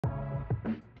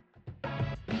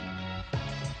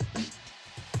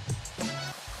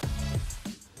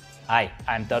Hi,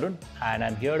 I'm Tarun and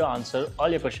I'm here to answer all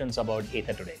your questions about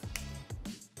Ather today.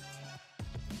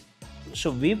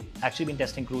 So we've actually been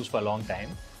testing cruise for a long time,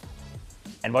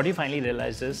 and what we finally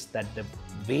realized is that the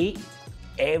way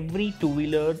every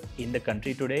two-wheeler in the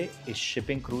country today is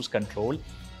shipping cruise control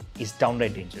is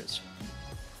downright dangerous.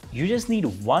 You just need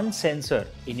one sensor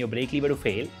in your brake lever to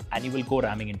fail and you will go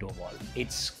ramming into a wall.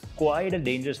 It's quite a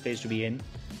dangerous place to be in.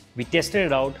 We tested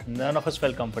it out, none of us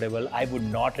felt comfortable. I would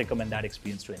not recommend that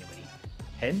experience to anybody.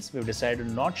 Hence, we've decided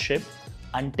to not ship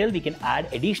until we can add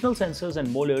additional sensors and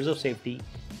more layers of safety,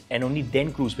 and only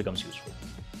then cruise becomes useful.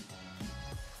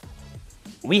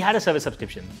 We had a service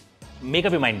subscription. Make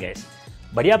up your mind, guys.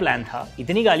 बढ़िया plan था,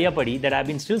 इतनी गालियाँ पड़ी that I've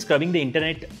been still scrubbing the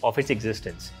internet of its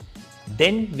existence.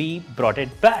 Then we brought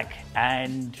it back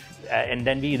and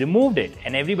then we removed it,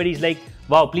 and everybody's like,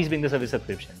 wow, please bring the service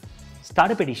subscription.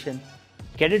 Start a petition,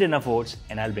 get it enough votes,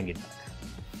 and I'll bring it back.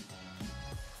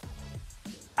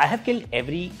 I have killed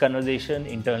every conversation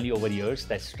internally over years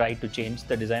that's tried to change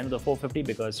the design of the 450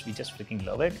 because we just freaking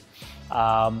love it.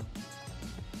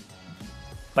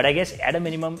 But I guess at a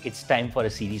minimum, it's time for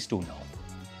a Series 2 now.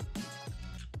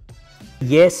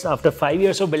 Yes, after 5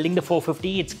 years of building the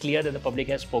 450, it's clear that the public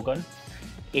has spoken.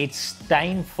 It's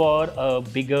time for a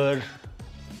bigger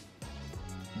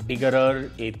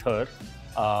Ather.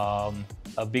 A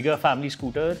bigger family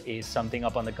scooter is something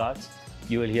up on the cards.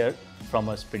 You will hear from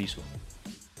us pretty soon.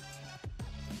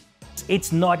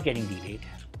 It's not getting delayed.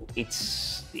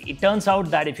 It turns out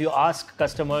that if you ask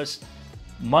customers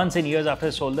months and years after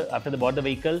they bought the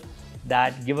vehicle,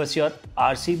 that give us your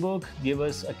RC book, give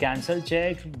us a cancel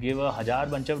check, give a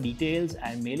bunch of details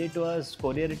and mail it to us,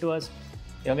 courier it to us,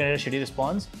 you're going to get a shitty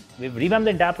response. We've revamped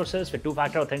the entire process with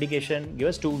two-factor authentication. Give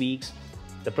us 2 weeks.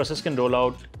 The process can roll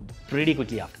out pretty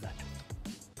quickly after that.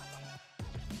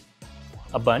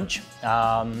 A bunch.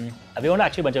 We own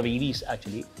actually a bunch of EVs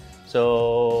actually.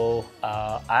 So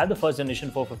I have the first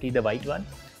generation 450, the white one.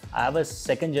 I have a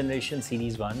second generation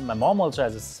Series 1. My mom also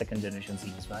has a second generation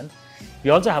Series 1. We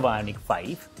also have an Ioniq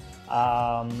 5.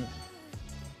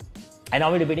 And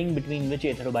now we're debating between which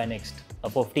Ather to buy next, a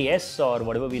 450S or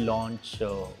whatever we launch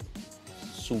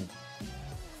soon.